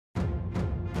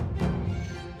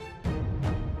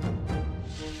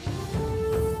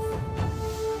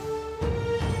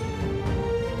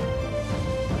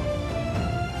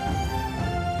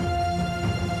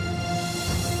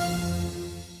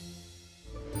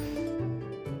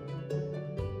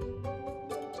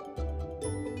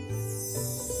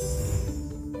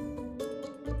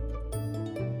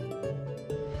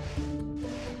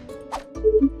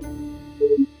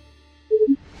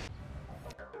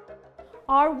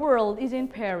Our world is in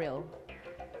peril.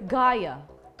 Gaia,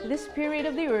 the spirit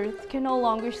of the earth, can no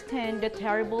longer stand the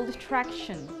terrible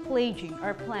distraction plaguing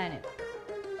our planet.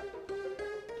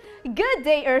 Good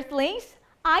day, Earthlings!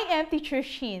 I am Teacher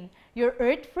Shin, your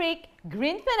Earth freak,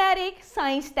 green fanatic,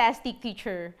 science-tastic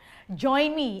teacher.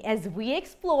 Join me as we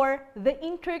explore the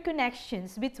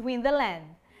interconnections between the land,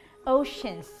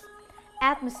 oceans,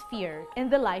 atmosphere, and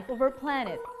the life of our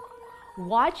planet.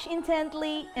 Watch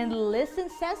intently and listen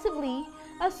sensibly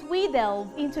as we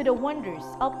delve into the wonders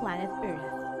of planet Earth.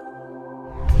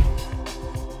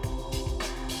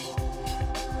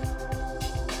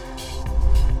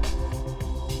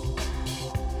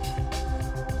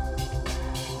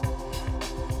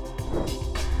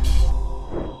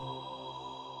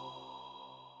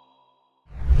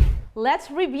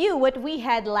 Let's review what we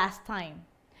had last time.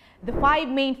 The 5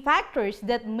 main factors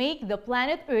that make the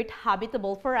planet Earth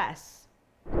habitable for us.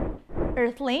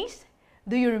 Earthlings,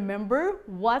 do you remember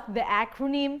what the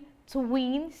acronym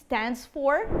TWIN stands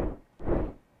for?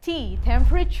 T,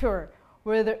 temperature,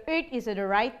 where the Earth is at the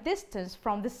right distance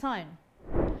from the Sun.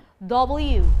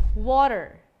 W,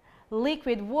 water.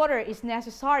 Liquid water is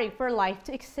necessary for life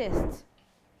to exist.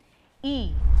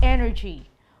 E, energy.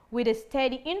 With a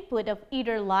steady input of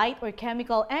either light or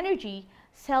chemical energy,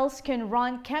 cells can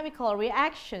run chemical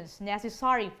reactions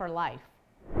necessary for life.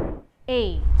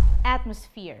 A,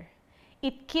 atmosphere.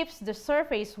 It keeps the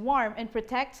surface warm and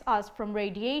protects us from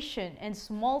radiation and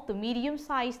small to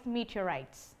medium-sized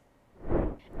meteorites.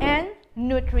 N,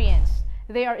 nutrients.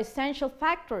 They are essential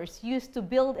factors used to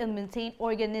build and maintain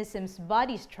organisms'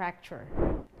 body structure.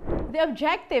 The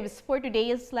objectives for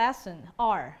today's lesson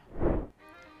are: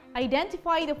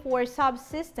 identify the 4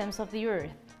 subsystems of the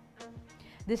Earth.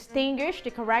 Distinguish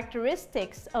the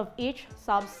characteristics of each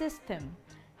subsystem.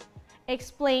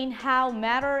 Explain how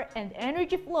matter and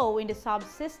energy flow in the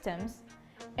subsystems,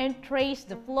 and trace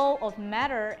the flow of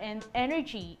matter and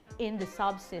energy in the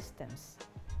subsystems.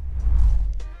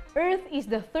 Earth is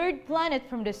the 3rd planet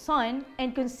from the Sun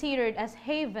and considered as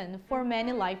haven for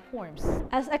many life forms.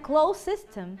 As a closed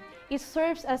system, it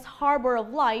serves as harbor of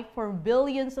life for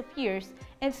billions of years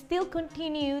and still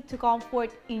continue to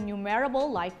comfort innumerable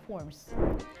life forms.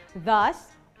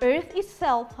 Thus, Earth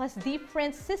itself has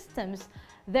different systems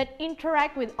that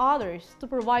interact with others to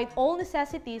provide all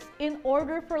necessities in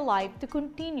order for life to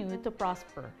continue to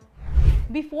prosper.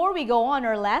 Before we go on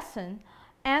our lesson,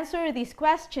 answer these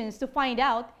questions to find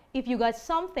out if you got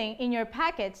something in your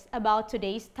packets about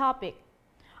today's topic.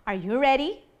 Are you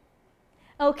ready?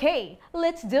 Okay,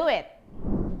 let's do it!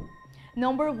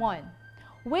 Number 1.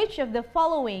 Which of the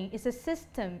following is a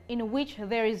system in which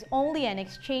there is only an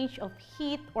exchange of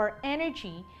heat or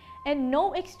energy and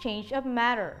no exchange of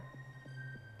matter?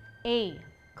 A,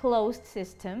 closed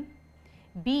system.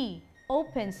 B,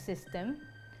 open system.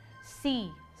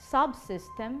 C,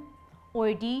 subsystem.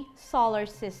 Or D, solar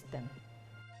system.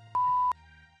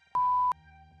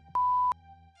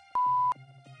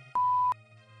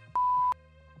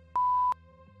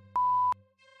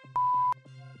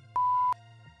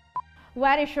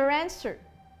 What is your answer?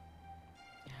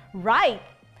 Right!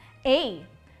 A,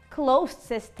 closed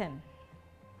system.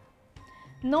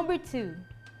 Number 2.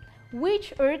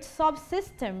 Which Earth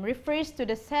subsystem refers to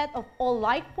the set of all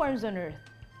life forms on Earth?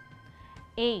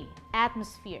 A,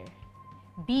 atmosphere.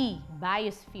 B,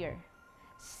 biosphere.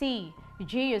 C,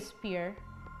 geosphere.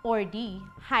 Or D,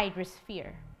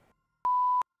 hydrosphere.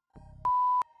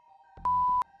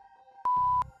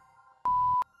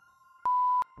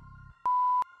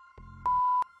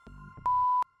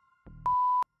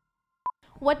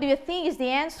 What do you think is the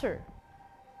answer?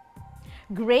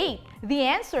 Great! The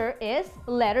answer is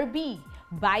letter B,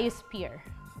 biosphere.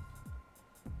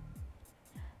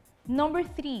 Number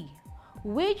 3.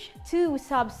 Which 2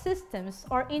 subsystems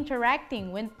are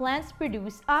interacting when plants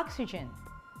produce oxygen?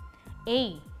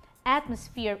 A,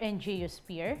 atmosphere and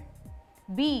geosphere.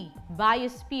 B,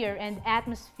 biosphere and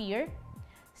atmosphere.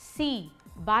 C,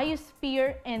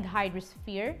 biosphere and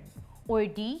hydrosphere. Or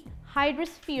D,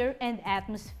 hydrosphere and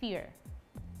atmosphere.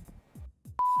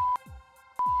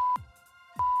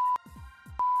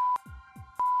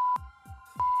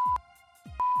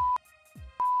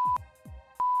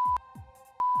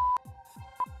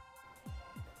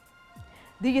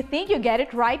 Do you think you get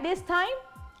it right this time?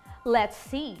 Let's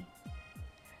see.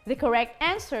 The correct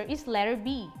answer is letter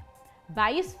B,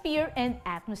 biosphere and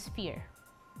atmosphere.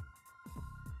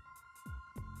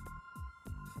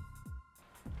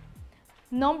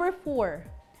 Number 4.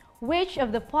 Which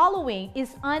of the following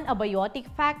is an abiotic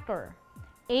factor?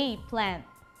 A, plant.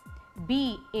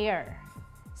 B, air.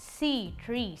 C,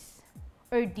 trees.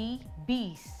 Or D,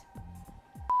 bees.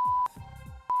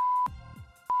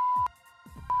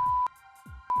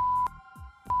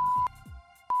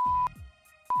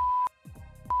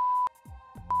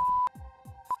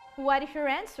 What is your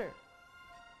answer?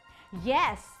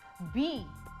 Yes, B,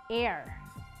 air.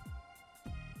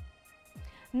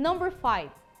 Number 5.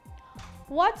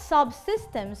 What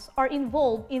subsystems are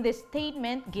involved in the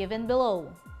statement given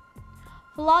below?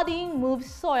 Flooding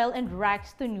moves soil and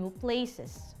rocks to new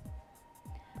places.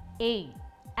 A,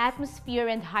 atmosphere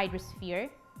and hydrosphere.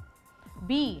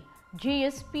 B,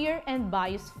 geosphere and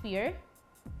biosphere.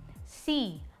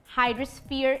 C,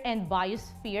 hydrosphere and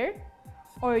biosphere.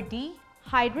 Or D,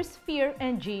 hydrosphere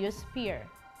and geosphere.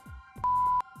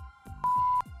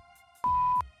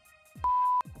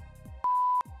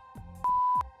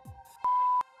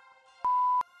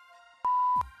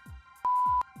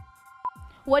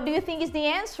 What do you think is the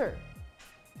answer?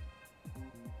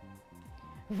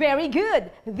 Very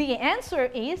good! The answer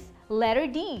is letter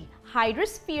D,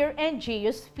 hydrosphere and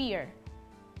geosphere.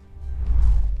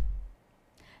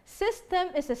 System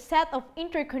is a set of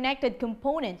interconnected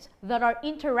components that are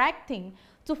interacting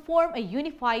to form a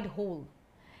unified whole.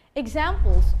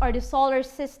 Examples are the solar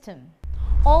system,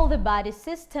 all the body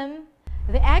system,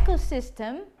 the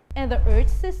ecosystem, and the earth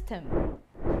system.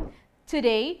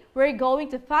 Today, we're going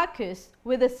to focus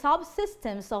with the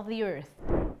subsystems of the earth.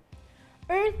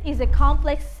 Earth is a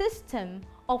complex system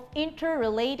of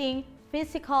interrelating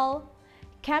physical,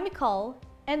 chemical,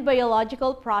 and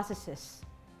biological processes.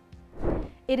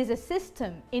 It is a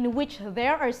system in which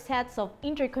there are sets of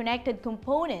interconnected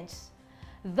components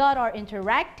that are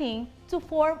interacting to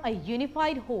form a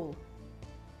unified whole.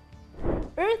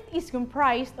 Earth is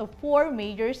comprised of 4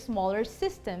 major smaller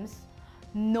systems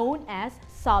known as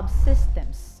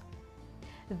subsystems.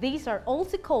 These are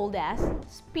also called as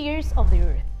spheres of the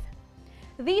Earth.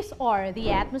 These are the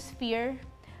atmosphere,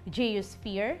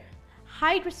 geosphere,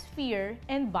 hydrosphere,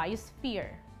 and biosphere.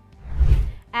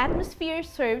 Atmosphere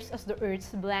serves as the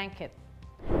Earth's blanket.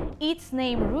 Its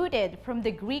name rooted from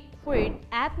the Greek word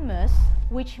atmos,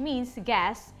 which means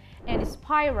gas, and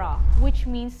spira, which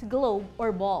means globe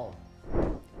or ball.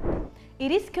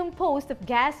 It is composed of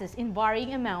gases in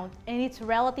varying amount, and its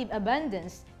relative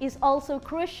abundance is also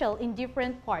crucial in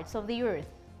different parts of the Earth.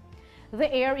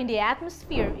 The air in the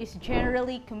atmosphere is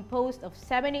generally composed of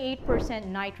 78%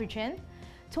 nitrogen,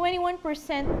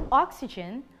 21%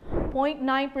 oxygen,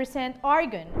 0.9%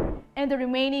 argon, and the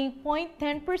remaining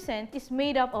 0.10% is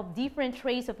made up of different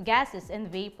traces of gases and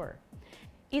vapor.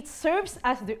 It serves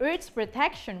as the Earth's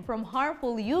protection from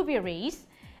harmful UV rays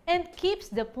and keeps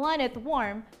the planet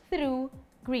warm through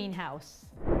greenhouse.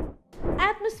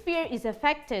 Atmosphere is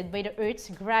affected by the Earth's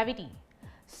gravity.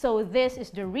 So this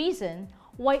is the reason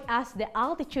why as the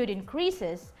altitude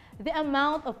increases, the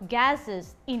amount of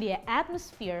gases in the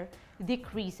atmosphere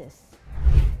decreases.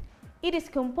 It is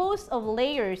composed of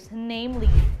layers, namely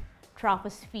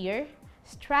troposphere,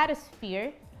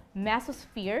 stratosphere,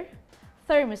 mesosphere,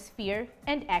 thermosphere,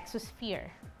 and exosphere.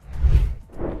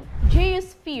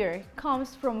 Geosphere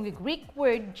comes from the Greek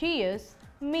word geos,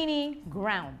 meaning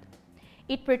ground.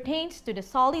 It pertains to the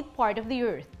solid part of the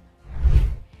Earth.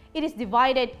 It is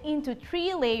divided into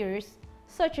 3 layers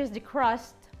such as the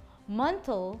crust,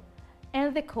 mantle,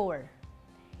 and the core.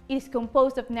 It is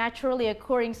composed of naturally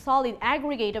occurring solid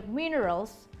aggregate of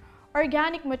minerals,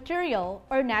 organic material,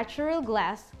 or natural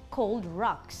glass called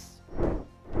rocks.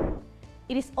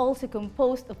 It is also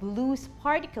composed of loose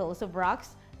particles of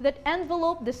rocks that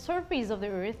envelope the surface of the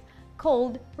Earth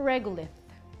called regolith.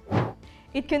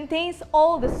 It contains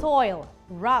all the soil,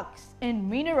 rocks, and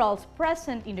minerals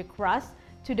present in the crust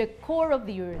to the core of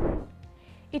the Earth.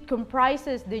 It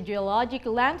comprises the geologic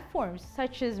landforms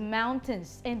such as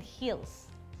mountains and hills.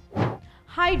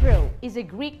 Hydro is a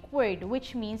Greek word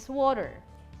which means water.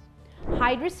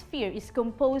 Hydrosphere is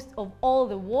composed of all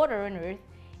the water on Earth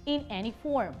in any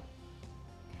form.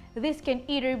 This can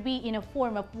either be in a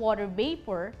form of water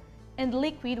vapor and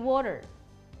liquid water.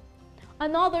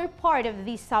 Another part of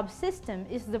this subsystem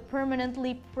is the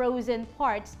permanently frozen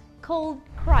parts called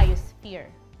cryosphere.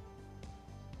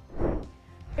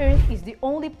 Earth is the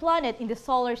only planet in the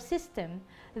solar system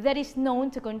that is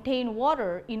known to contain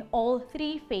water in all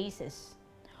 3 phases.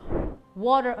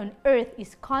 Water on Earth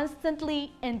is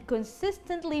constantly and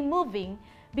consistently moving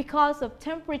because of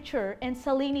temperature and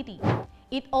salinity.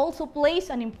 It also plays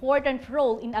an important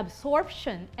role in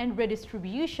absorption and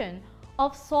redistribution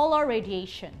of solar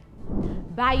radiation.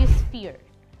 Biosphere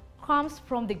comes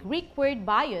from the Greek word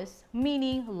bios,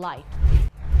 meaning life.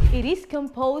 It is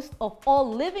composed of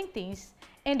all living things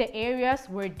and the areas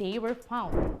where they were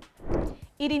found.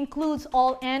 It includes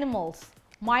all animals,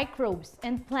 microbes,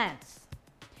 and plants.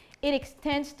 It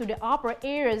extends to the upper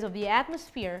areas of the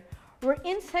atmosphere where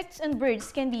insects and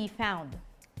birds can be found.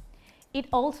 It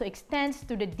also extends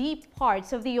to the deep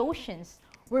parts of the oceans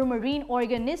where marine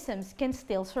organisms can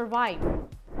still survive.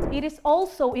 It is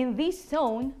also in this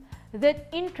zone that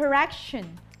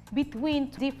interaction between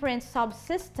different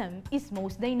subsystems is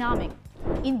most dynamic.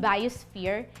 In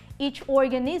biosphere, each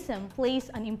organism plays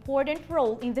an important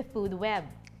role in the food web.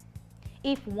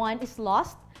 If one is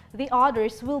lost, the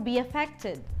others will be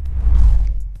affected.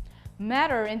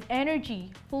 Matter and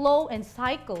energy flow and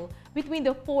cycle between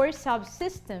the four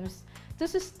subsystems to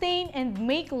sustain and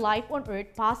make life on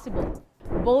Earth possible.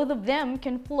 Both of them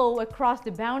can flow across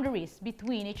the boundaries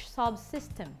between each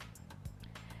subsystem.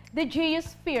 The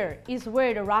geosphere is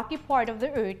where the rocky part of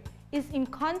the Earth is in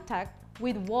contact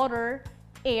with water,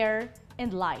 air,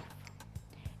 and life.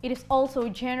 It is also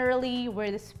generally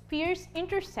where the spheres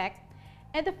intersect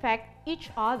and affect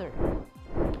each other.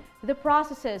 The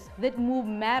processes that move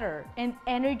matter and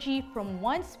energy from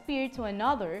one sphere to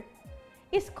another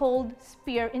is called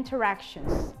sphere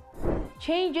interactions.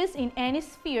 Changes in any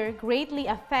sphere greatly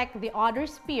affect the other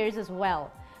spheres as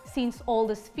well, since all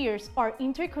the spheres are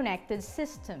interconnected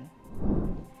systems.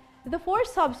 The four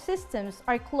subsystems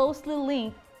are closely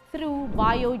linked through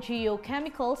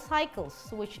biogeochemical cycles,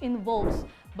 which involves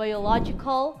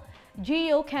biological,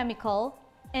 geochemical,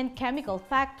 and chemical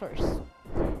factors.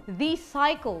 These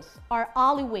cycles are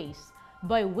alleyways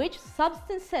by which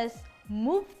substances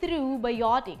move through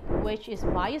biotic, which is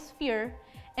biosphere,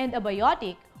 and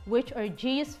abiotic, which are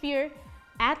geosphere,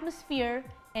 atmosphere,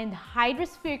 and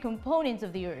hydrosphere components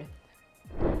of the Earth.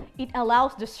 It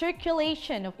allows the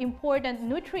circulation of important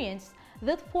nutrients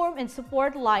that form and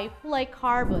support life like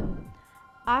carbon,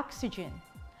 oxygen,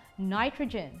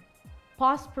 nitrogen,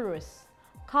 phosphorus,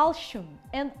 calcium,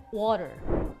 and water.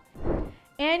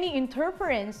 Any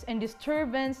interference and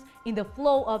disturbance in the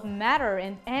flow of matter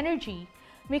and energy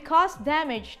may cause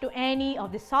damage to any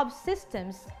of the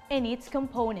subsystems and its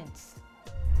components.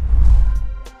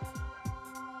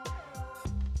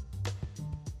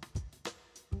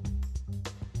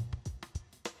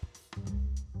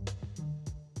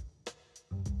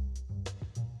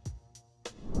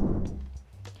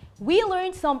 We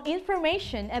learned some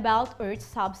information about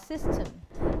Earth's subsystem.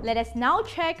 Let us now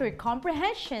check your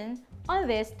comprehension on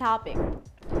this topic.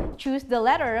 Choose the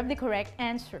letter of the correct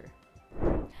answer.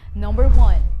 Number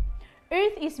 1.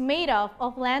 Earth is made up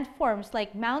of landforms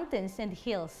like mountains and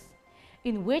hills.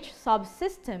 In which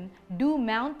subsystem do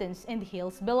mountains and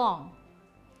hills belong?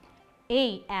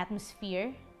 A.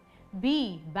 Atmosphere,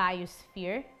 B.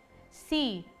 Biosphere,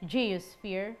 C.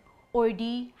 Geosphere, or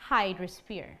D.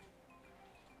 Hydrosphere?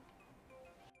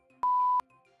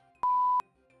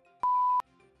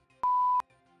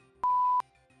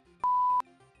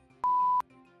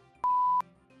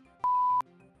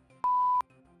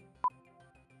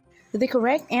 The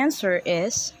correct answer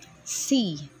is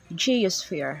C.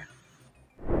 Geosphere.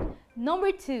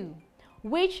 Number 2.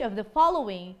 Which of the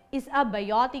following is a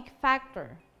biotic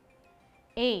factor?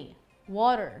 A.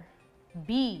 Water,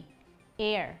 B.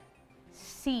 Air,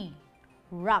 C.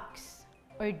 Rocks,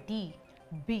 or D.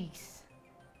 Bees?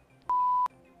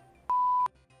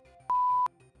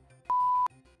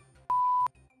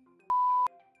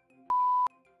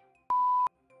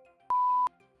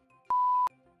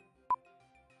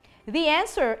 The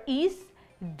answer is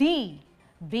D.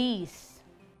 Bees.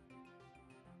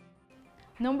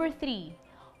 Number 3.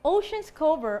 Oceans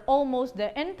cover almost the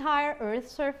entire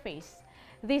Earth's surface.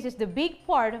 This is the big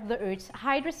part of the Earth's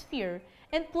hydrosphere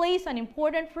and plays an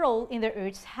important role in the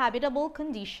Earth's habitable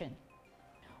condition.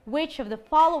 Which of the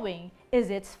following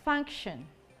is its function?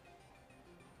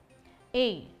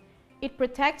 A. It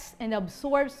protects and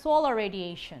absorbs solar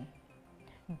radiation.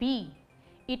 B.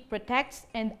 It protects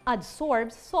and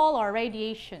adsorbs solar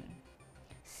radiation.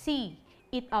 C.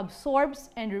 It absorbs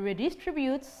and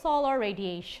redistributes solar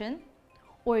radiation.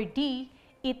 Or D.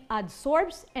 It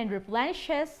adsorbs and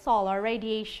replenishes solar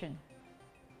radiation.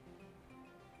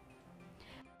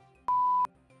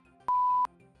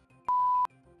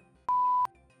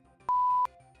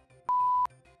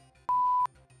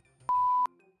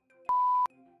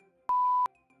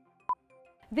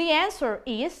 The answer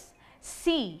is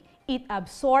C. It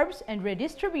absorbs and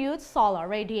redistributes solar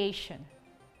radiation.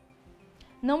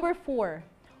 Number 4.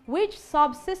 Which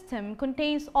subsystem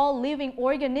contains all living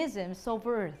organisms of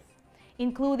Earth,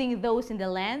 including those in the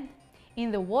land,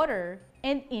 in the water,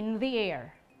 and in the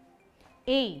air?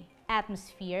 A.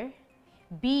 Atmosphere,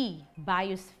 B.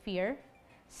 Biosphere,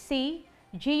 C.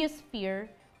 Geosphere,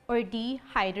 or D.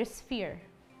 Hydrosphere?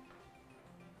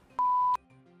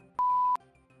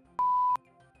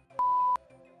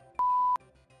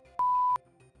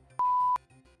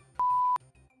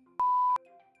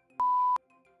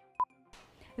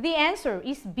 The answer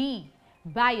is B.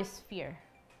 Biosphere.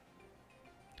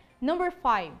 Number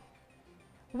 5.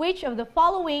 Which of the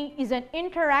following is an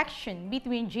interaction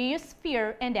between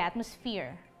geosphere and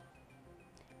atmosphere?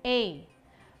 A.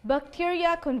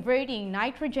 Bacteria converting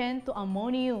nitrogen to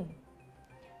ammonium.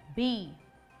 B.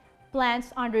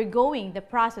 Plants undergoing the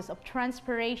process of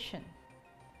transpiration.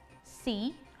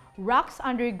 C. Rocks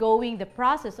undergoing the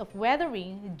process of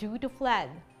weathering due to flood.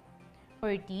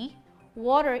 Or D.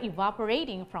 Water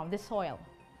evaporating from the soil.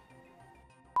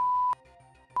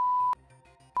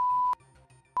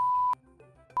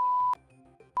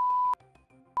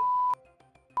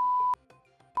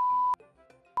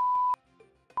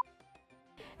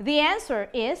 The answer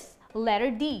is letter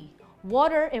D,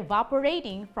 water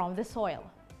evaporating from the soil.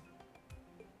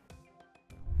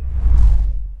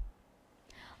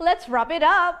 Let's wrap it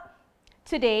up.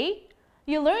 Today,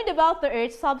 you learned about the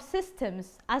Earth's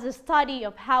subsystems as a study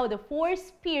of how the 4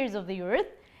 spheres of the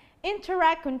Earth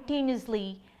interact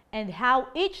continuously and how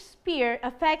each sphere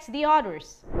affects the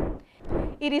others.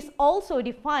 It is also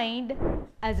defined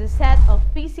as a set of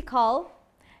physical,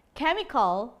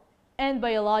 chemical, and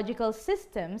biological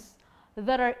systems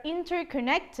that are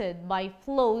interconnected by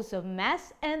flows of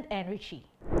mass and energy.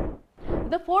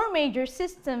 The 4 major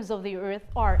systems of the Earth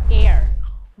are air,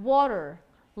 water,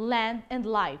 land, and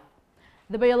life.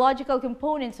 The biological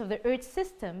components of the Earth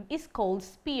system is called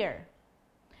sphere.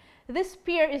 This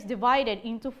sphere is divided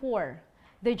into 4: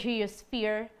 the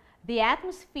geosphere, the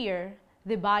atmosphere,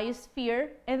 the biosphere,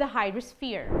 and the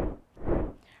hydrosphere.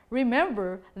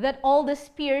 Remember that all the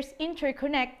spheres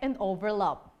interconnect and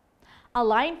overlap. A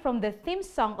line from the theme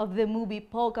song of the movie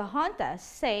Pocahontas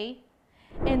say,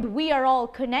 "And we are all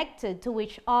connected to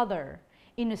each other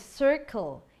in a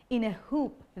circle, in a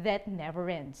hoop that never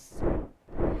ends."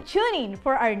 Tune in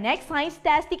for our next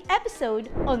Science-tastic episode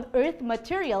on Earth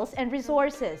materials and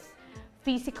resources,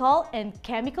 physical and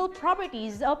chemical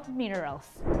properties of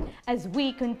minerals, as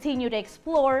we continue to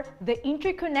explore the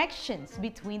interconnections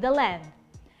between the land,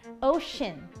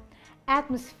 ocean,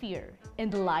 atmosphere,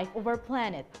 and the life of our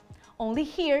planet, only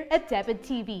here at DepEd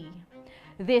TV.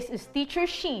 This is Teacher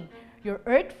Sheen, your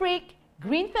Earth freak,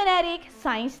 green fanatic,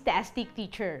 science-tastic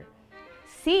teacher.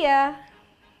 See ya!